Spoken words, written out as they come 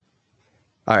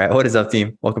All right, what is up,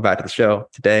 team? Welcome back to the show.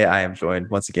 Today, I am joined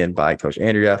once again by Coach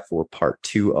Andrea for part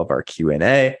two of our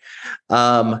Q&A.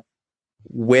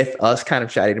 With us kind of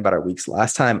chatting about our weeks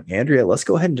last time, Andrea, let's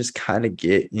go ahead and just kind of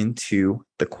get into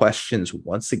the questions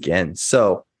once again.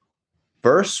 So,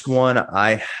 first one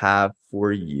I have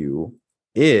for you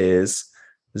is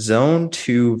zone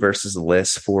 2 versus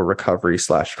LISS for recovery /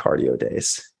 cardio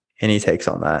days. Any takes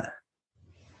on that?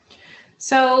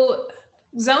 So,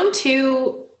 zone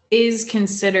 2 is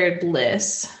considered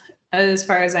LISS, as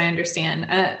far as I understand.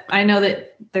 I know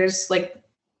that there's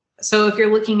so if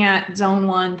you're looking at zone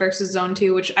 1 versus zone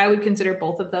 2, which I would consider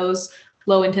both of those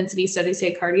low intensity steady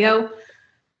state cardio,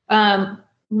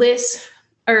 LISS,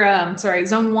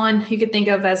 zone 1, you could think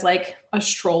of as like a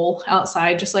stroll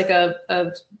outside, just like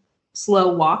a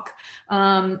slow walk.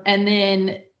 And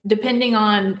then depending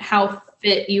on how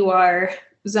fit you are,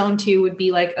 zone 2 would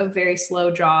be like a very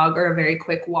slow jog or a very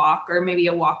quick walk, or maybe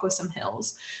a walk with some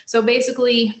hills. So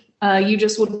basically, you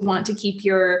just would want to keep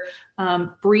your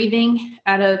breathing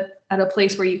at a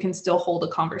place where you can still hold a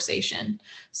conversation.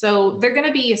 So they're going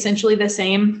to be essentially the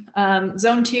same.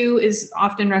 Zone 2 is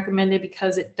often recommended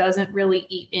because it doesn't really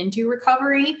eat into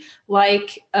recovery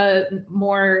like a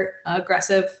more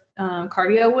aggressive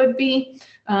cardio would be.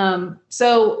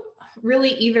 So really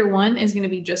either one is going to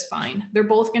be just fine. They're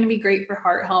both going to be great for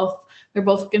heart health. They're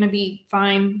both going to be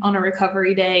fine on a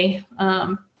recovery day.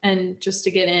 And just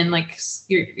to get in like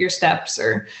your steps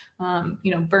or, burn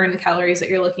the calories that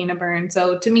you're looking to burn.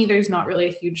 So to me, there's not really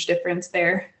a huge difference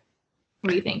there. What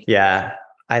do you think? Yeah,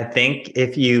 I think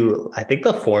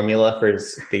the formula for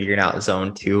figuring out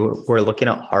zone 2, we're looking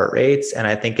at heart rates, and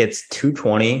I think it's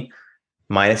 220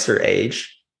 minus your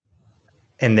age.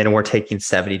 And then we're taking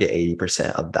 70 to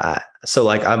 80% of that. So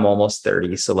like I'm almost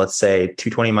 30. So let's say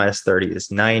 220 minus 30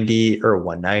 is 90 or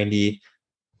 190.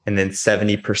 And then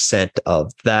 70%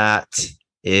 of that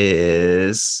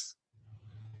is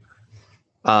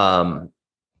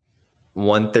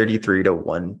 133 to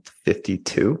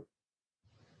 152.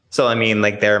 So I mean,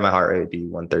 like there, my heart rate would be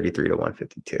 133 to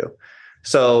 152.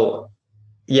 So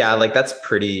yeah, like that's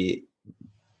pretty.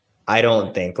 I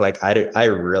don't think I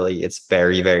really, it's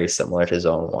very, very similar to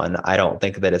zone 1. I don't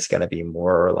think that it's going to be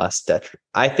more or less detriment.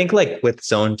 I think like with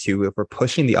zone 2, if we're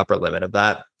pushing the upper limit of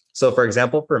that. So for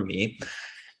example, for me,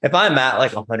 if I'm at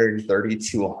like 130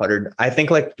 to 100, I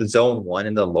think like the zone 1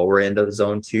 and the lower end of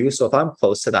zone 2. So if I'm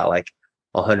close to that, like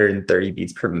 130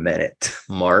 beats per minute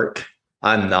mark,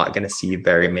 I'm not going to see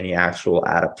very many actual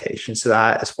adaptations to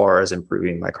that as far as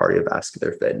improving my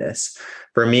cardiovascular fitness.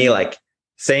 For me, like,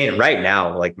 saying right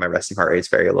now, like my resting heart rate is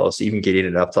very low. So even getting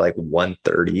it up to like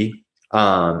 130.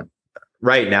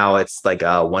 Right now it's like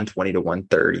 120 to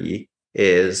 130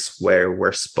 is where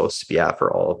we're supposed to be at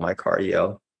for all of my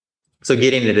cardio. So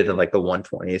getting it into like the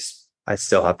 120s, I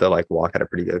still have to like walk at a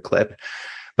pretty good clip.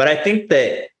 But I think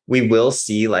that we will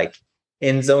see like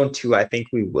in zone 2, I think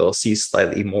we will see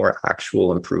slightly more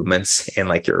actual improvements in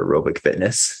like your aerobic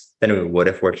fitness than we would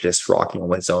if we're just rocking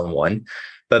with zone 1.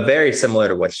 But very similar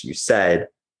to what you said,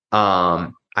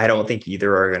 I don't think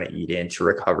either are going to eat into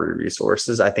recovery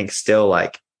resources. I think still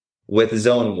like with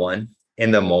zone 1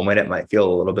 in the moment, it might feel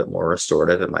a little bit more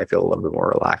restorative. It might feel a little bit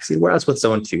more relaxing. Whereas with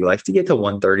zone 2, like to get to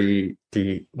 130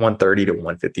 to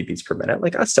 150 beats per minute,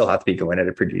 like I still have to be going at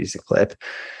a pretty decent clip.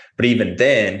 But even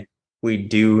then, we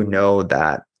do know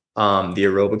that the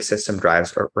aerobic system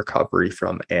drives recovery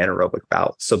from anaerobic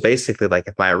bouts. So basically, like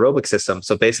if my aerobic system,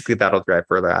 so basically that'll drive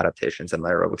further adaptations in my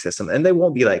aerobic system. And they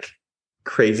won't be like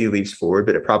crazy leaps forward,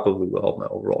 but it probably will help my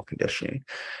overall conditioning.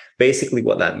 Basically,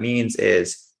 what that means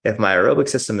is if my aerobic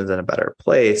system is in a better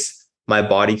place, my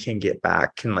body can get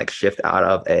back, can like shift out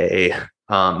of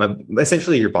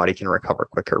essentially your body can recover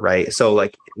quicker, right? So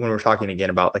like when we're talking again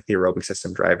about like the aerobic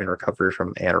system driving recovery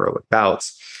from anaerobic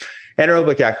bouts,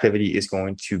 anaerobic activity is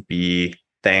going to be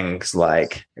things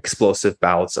like explosive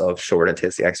bouts of short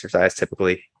intensity exercise,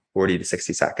 typically 40 to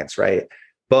 60 seconds, right?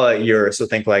 But so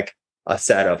think like a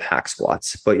set of hack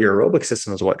squats, but your aerobic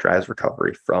system is what drives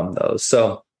recovery from those.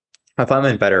 So if I'm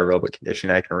in better aerobic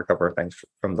condition, I can recover things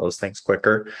from those things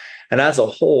quicker. And as a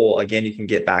whole, again, you can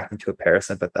get back into a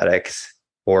parasympathetic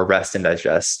or rest and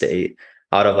digest state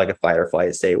out of like a fight or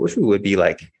flight state, which we would be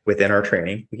like within our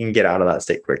training. We can get out of that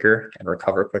state quicker and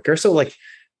recover quicker. So like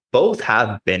both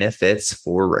have benefits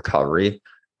for recovery.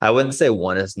 I wouldn't say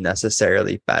one is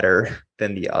necessarily better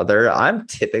than the other. I'm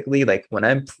typically like when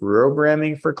I'm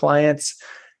programming for clients,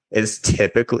 is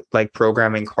typically like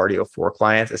programming cardio for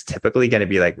clients is typically going to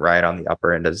be like right on the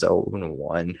upper end of zone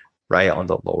 1, right on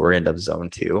the lower end of zone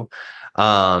 2.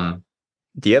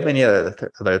 Do you have any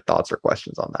other thoughts or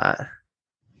questions on that?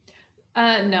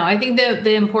 No, I think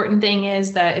the important thing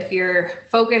is that if you're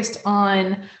focused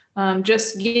on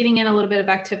just getting in a little bit of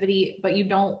activity, but you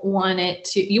want it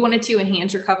to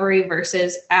enhance recovery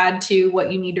versus add to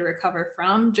what you need to recover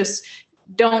from, just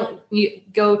don't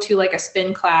go to like a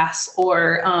spin class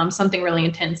or something really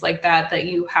intense like that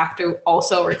you have to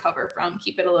also recover from.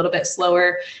 Keep it a little bit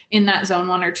slower in that zone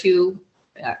 1 or 2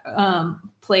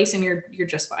 place, and you're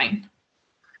just fine.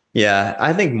 Yeah,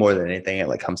 I think more than anything, it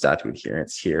like comes down to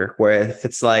adherence here, where if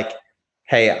it's like,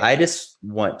 hey, I just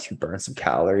want to burn some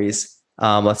calories.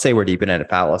 Let's say we're deep in a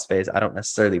fat loss phase. I don't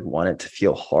necessarily want it to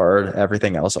feel hard.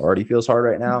 Everything else already feels hard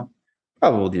right now.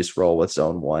 Probably just roll with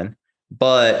zone 1.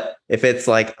 But if it's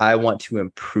like, I want to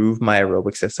improve my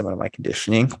aerobic system and my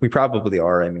conditioning, we probably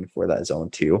are aiming for that zone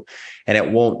 2. And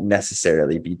it won't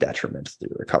necessarily be detrimental to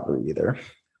recovery either.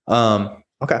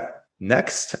 Okay.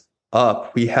 Next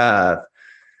up, we have,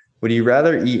 would you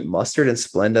rather eat mustard and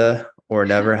Splenda or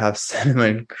never have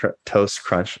cinnamon toast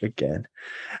crunch again?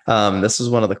 This was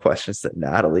one of the questions that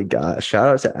Natalie got. Shout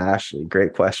out to Ashley.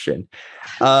 Great question.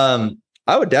 I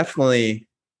would definitely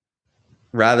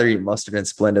rather eat mustard and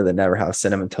Splenda than never have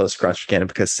cinnamon toast crunch again,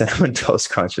 because cinnamon toast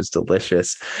crunch is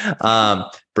delicious.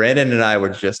 Brandon and I were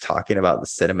just talking about the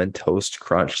cinnamon toast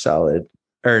crunch salad,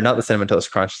 or not the cinnamon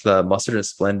toast crunch, the mustard and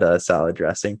Splenda salad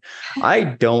dressing. I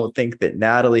don't think that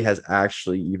Natalie has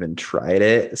actually even tried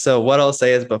it. So what I'll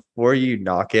say is, before you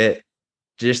knock it,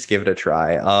 just give it a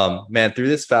try. Man, through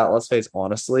this fat loss phase,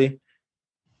 honestly,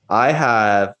 I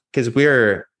have, because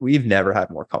we've never had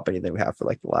more company than we have for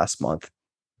like the last month.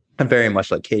 And very much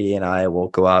like Katie and I will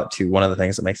go out to, one of the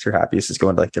things that makes her happiest is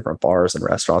going to like different bars and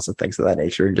restaurants and things of that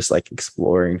nature, and just like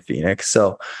exploring Phoenix.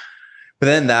 So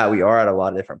within that, we are at a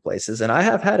lot of different places. And I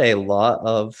have had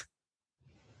I've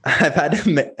had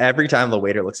to, every time the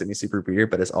waiter looks at me super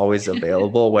weird, but it's always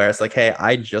available, where it's like, hey,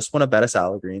 I just want a bed of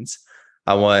salad greens.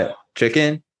 I want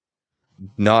chicken,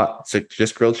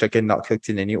 just grilled chicken, not cooked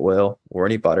in any oil or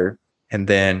any butter, and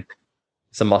then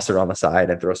some mustard on the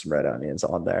side and throw some red onions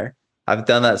on there. I've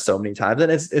done that so many times,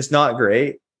 and it's not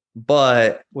great,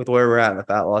 but with where we're at in the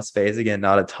fat loss phase, again,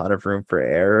 not a ton of room for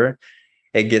error.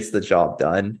 It gets the job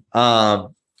done.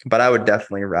 But I would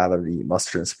definitely rather eat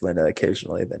mustard and Splenda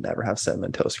occasionally than never have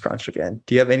cinnamon toast crunch again.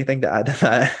 Do you have anything to add to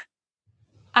that?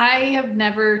 I have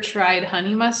never tried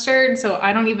honey mustard, so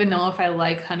I don't even know if I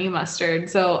like honey mustard.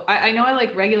 So I know I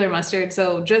like regular mustard,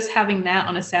 so just having that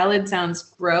on a salad sounds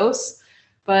gross.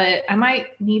 But I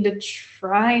might need to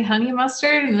try honey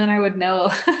mustard, and then I would know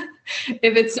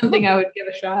if it's something I would give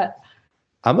a shot.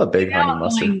 I'm a big honey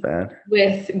mustard fan.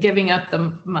 With giving up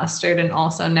the mustard and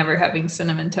also never having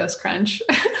cinnamon toast crunch.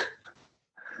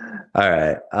 All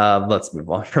right. Let's move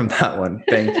on from that one.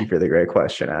 Thank you for the great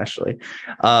question, Ashley.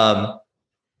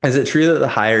 Is it true that the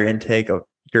higher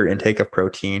your intake of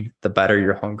protein, the better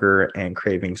your hunger and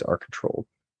cravings are controlled?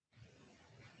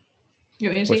 You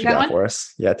want me to take that one for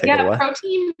us? Yeah, take it away.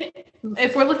 Protein.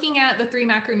 If we're looking at the 3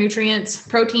 macronutrients,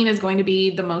 protein is going to be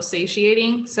the most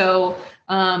satiating. So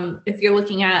if you're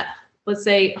looking at, let's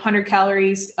say, 100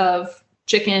 calories of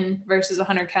chicken versus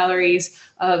 100 calories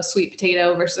of sweet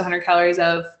potato versus 100 calories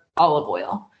of olive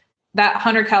oil, that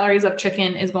 100 calories of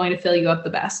chicken is going to fill you up the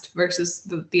best versus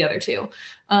the other 2.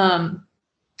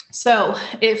 So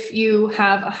if you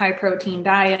have a high protein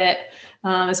diet,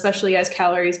 especially as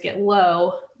calories get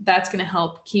low, that's going to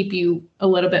help keep you a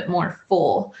little bit more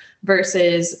full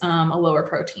versus a lower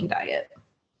protein diet.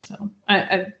 So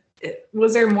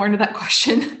was there more to that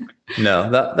question? No,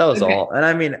 that was okay. All. And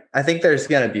I mean, I think there's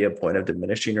going to be a point of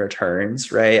diminishing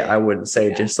returns, right? I wouldn't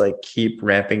say just like keep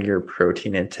ramping your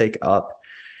protein intake up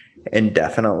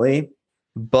indefinitely,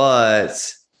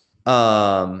 but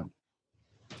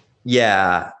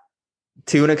yeah,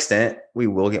 to an extent, we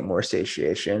will get more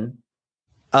satiation.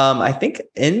 I think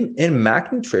in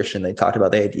Mac Nutrition, they talked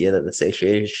about the idea that the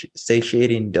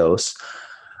satiating dose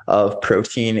of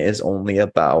protein is only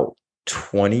about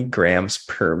 20 grams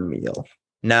per meal.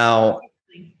 Now,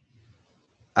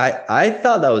 I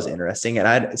thought that was interesting,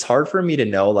 and it's hard for me to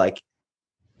know. Like,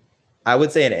 I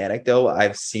would say an anecdote.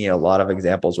 I've seen a lot of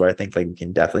examples where I think like you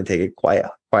can definitely take it quite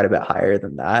a bit higher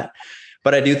than that.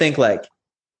 But I do think like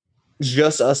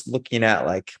just us looking at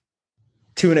like,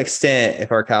 to an extent,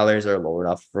 if our calories are low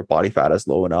enough, if our body fat is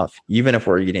low enough, even if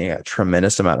we're eating a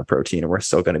tremendous amount of protein and we're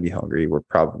still going to be hungry, we're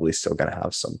probably still going to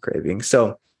have some cravings.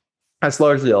 So that's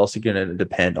largely also going to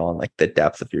depend on like the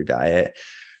depth of your diet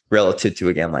relative to,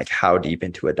 again, like how deep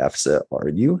into a deficit are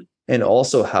you, and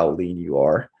also how lean you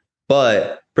are.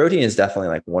 But protein is definitely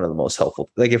like one of the most helpful.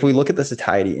 Like if we look at the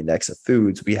satiety index of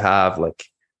foods, we have like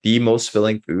the most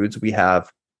filling foods. We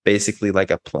have basically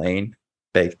like a plain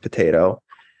baked potato.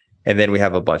 And then we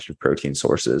have a bunch of protein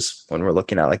sources when we're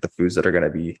looking at like the foods that are going to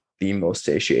be the most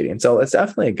satiating. So it's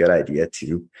definitely a good idea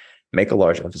to make a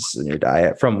large emphasis in your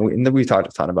diet. And then we talked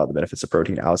a ton about the benefits of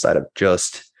protein outside of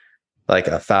just like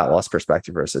a fat loss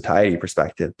perspective or a satiety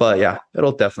perspective. But yeah,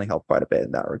 it'll definitely help quite a bit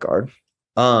in that regard.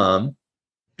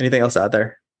 Anything else out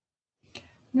there?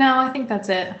 No, I think that's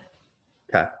it.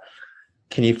 Okay.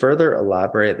 Can you further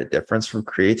elaborate the difference from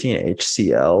creatine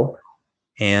HCl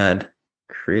and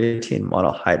creatine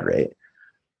monohydrate?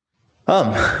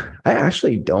 I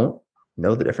actually don't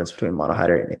know the difference between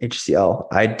monohydrate and HCl.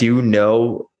 I do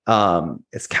know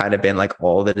it's kind of been like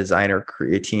all the designer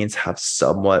creatines have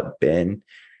somewhat been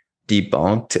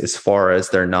debunked as far as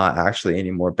they're not actually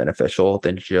any more beneficial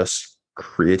than just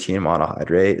creatine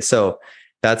monohydrate. So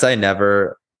that's I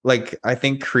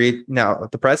think now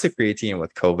the price of creatine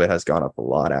with COVID has gone up a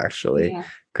lot actually. Yeah.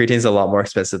 Creatine is a lot more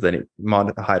expensive than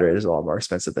monohydrate is a lot more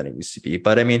expensive than it used to be.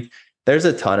 But I mean, there's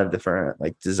a ton of different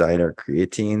like designer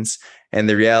creatines. And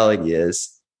the reality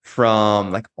is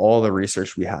from like all the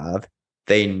research we have,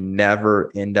 they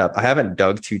never end up. I haven't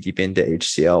dug too deep into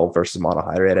HCl versus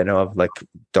monohydrate. I know I've like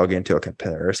dug into a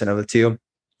comparison of the two.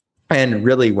 And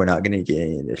really, we're not going to get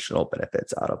any additional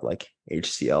benefits out of like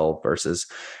HCl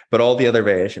but all the other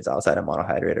variations outside of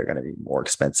monohydrate are going to be more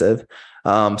expensive.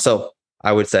 So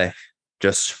I would say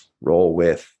just roll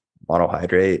with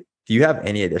monohydrate. Do you have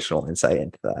any additional insight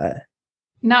into that?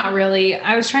 Not really.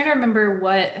 I was trying to remember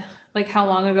how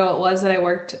long ago it was that I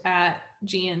worked at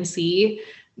GNC.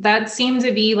 That seemed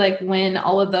to be like when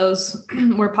all of those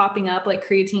were popping up, like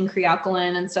creatine,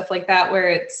 crealkaline and stuff like that,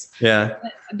 where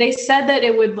they said that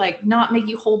it would like not make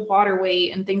you hold water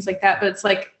weight and things like that. But it's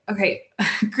like, okay,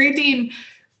 creatine,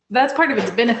 that's part of its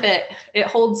benefit. It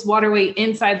holds water weight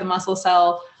inside the muscle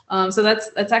cell. So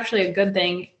that's actually a good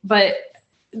thing. But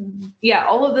yeah,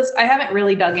 all of this, I haven't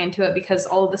really dug into it because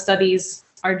all of the studies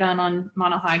are done on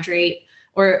monohydrate,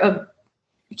 or a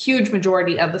huge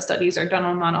majority of the studies are done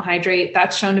on monohydrate.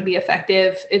 That's shown to be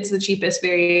effective. It's the cheapest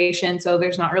variation, so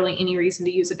there's not really any reason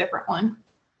to use a different one.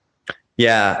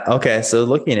 Yeah. Okay. So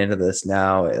looking into this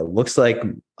now, it looks like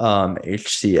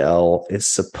HCl is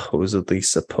supposedly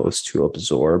supposed to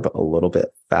absorb a little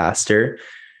bit faster.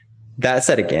 That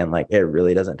said, again, like it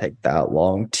really doesn't take that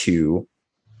long to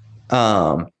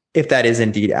if that is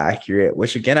indeed accurate,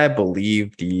 which again, I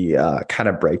believe the kind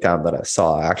of breakdown that I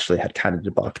saw actually had kind of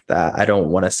debunked that. I don't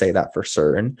want to say that for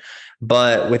certain,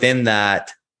 but within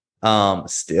that,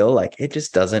 still like it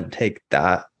just doesn't take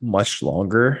that much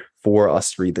longer for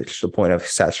us to reach the point of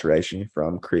saturation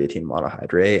from creatine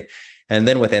monohydrate. And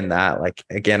then within that, like,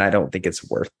 again, I don't think it's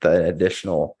worth the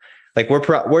additional. Like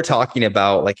we're talking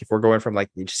about like if we're going from like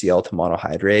HCl to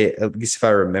monohydrate, at least if I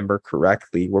remember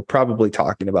correctly, we're probably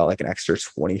talking about like an extra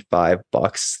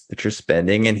 $25 that you're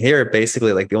spending. And here,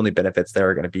 basically, like the only benefits there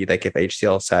are going to be like if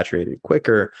HCl is saturated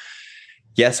quicker,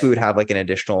 yes, we would have like an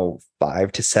additional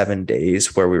 5 to 7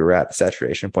 days where we were at the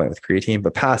saturation point with creatine.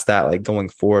 But past that, like going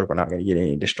forward, we're not going to get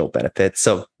any additional benefits.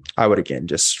 So I would again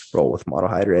just roll with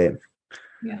monohydrate.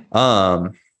 Yeah.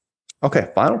 Okay.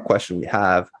 Final question we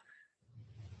have.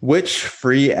 Which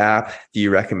free app do you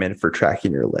recommend for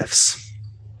tracking your lifts?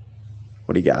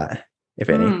 What do you got, if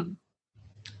any?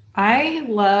 I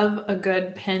love a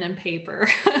good pen and paper.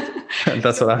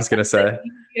 That's what I was going to say.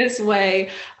 Easiest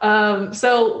way.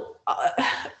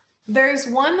 There's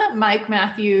one that Mike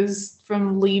Matthews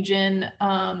from Legion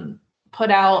put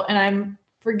out, and I'm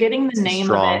forgetting the name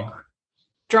of it.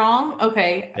 Strong?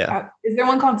 Okay. Yeah. Is there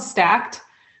one called Stacked?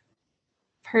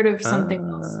 Heard of something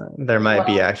else. There might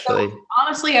be actually. So,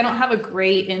 honestly, I don't have a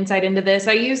great insight into this.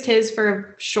 I used his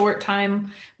for a short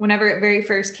time whenever it very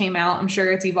first came out. I'm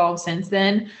sure it's evolved since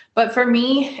then. But for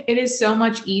me, it is so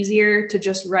much easier to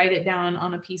just write it down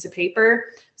on a piece of paper.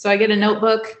 So I get a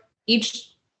notebook.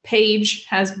 Each page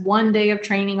has 1 day of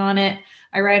training on it.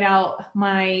 I write out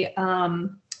my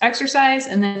exercise,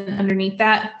 and then underneath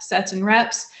that, sets and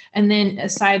reps. And then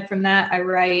aside from that, I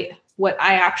write what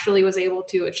I actually was able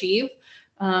to achieve.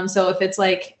 So if it's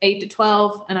like 8 to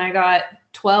 12 and I got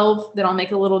 12, then I'll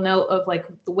make a little note of like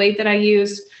the weight that I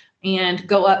used and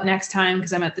go up next time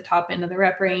because I'm at the top end of the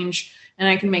rep range, and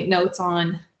I can make notes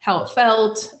on how it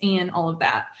felt and all of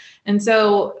that. And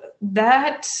so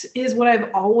that is what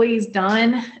I've always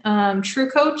done.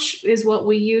 True Coach is what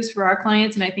we use for our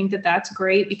clients. And I think that that's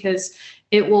great because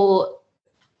it will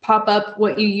pop up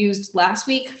what you used last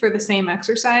week for the same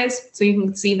exercise. So you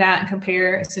can see that and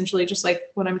compare essentially just like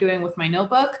what I'm doing with my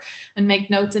notebook and make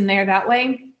notes in there that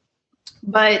way.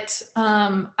 But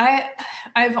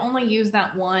I've only used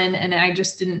that one, and I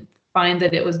just didn't find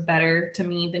that it was better to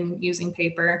me than using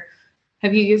paper.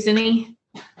 Have you used any?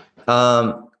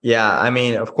 Yeah, I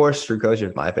mean, of course, True Coach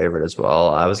is my favorite as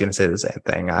well. I was going to say the same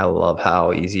thing. I love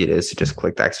how easy it is to just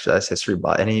click the exercise history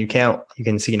button, and you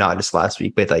can see not just last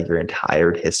week, but like your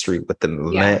entire history with the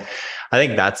movement. Yeah. I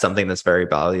think that's something that's very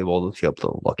valuable to be able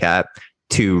to look at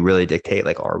to really dictate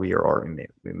like, are we or are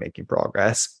we making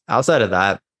progress? Outside of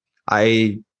that,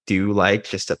 I do like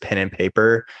just a pen and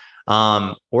paper.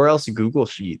 Or else Google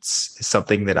Sheets is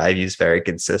something that I've used very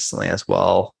consistently as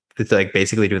well. It's like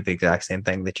basically doing the exact same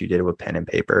thing that you did with pen and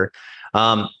paper.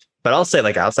 But I'll say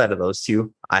like outside of those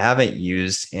two, I haven't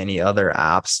used any other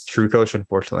apps. True Coach,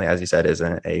 unfortunately, as you said,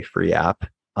 isn't a free app.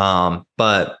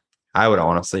 But I would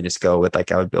honestly just go with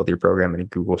like I would build your program in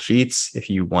Google Sheets if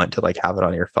you want to like have it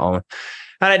on your phone.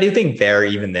 And I do think there,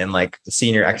 even then, like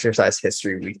seeing your exercise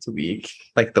history week to week,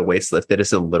 like the weights lifted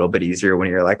is a little bit easier when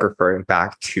you're like referring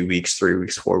back 2 weeks, 3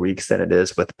 weeks, 4 weeks than it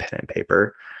is with pen and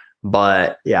paper.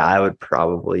 But yeah, I would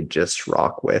probably just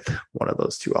rock with one of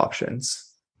those two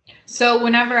options. So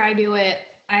whenever I do it,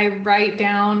 I write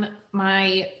down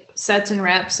my sets and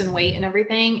reps and weight and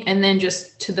everything. And then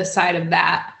just to the side of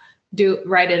that,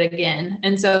 write it again.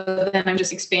 And so then I'm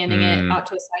just expanding it out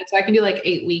to the side. So I can do like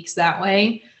 8 weeks that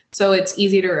way. So it's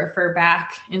easy to refer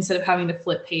back instead of having to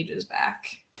flip pages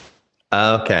back.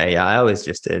 Okay. Yeah, I always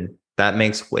just did. That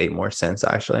makes way more sense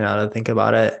actually now that I think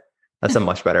about it. That's a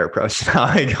much better approach to how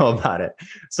I go about it.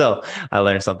 So I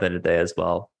learned something today as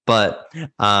well. But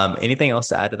anything else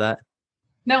to add to that?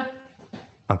 No.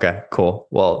 Okay, cool.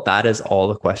 Well, that is all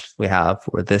the questions we have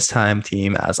for this time,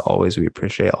 team. As always, we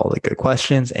appreciate all the good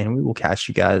questions, and we will catch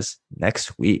you guys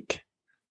next week.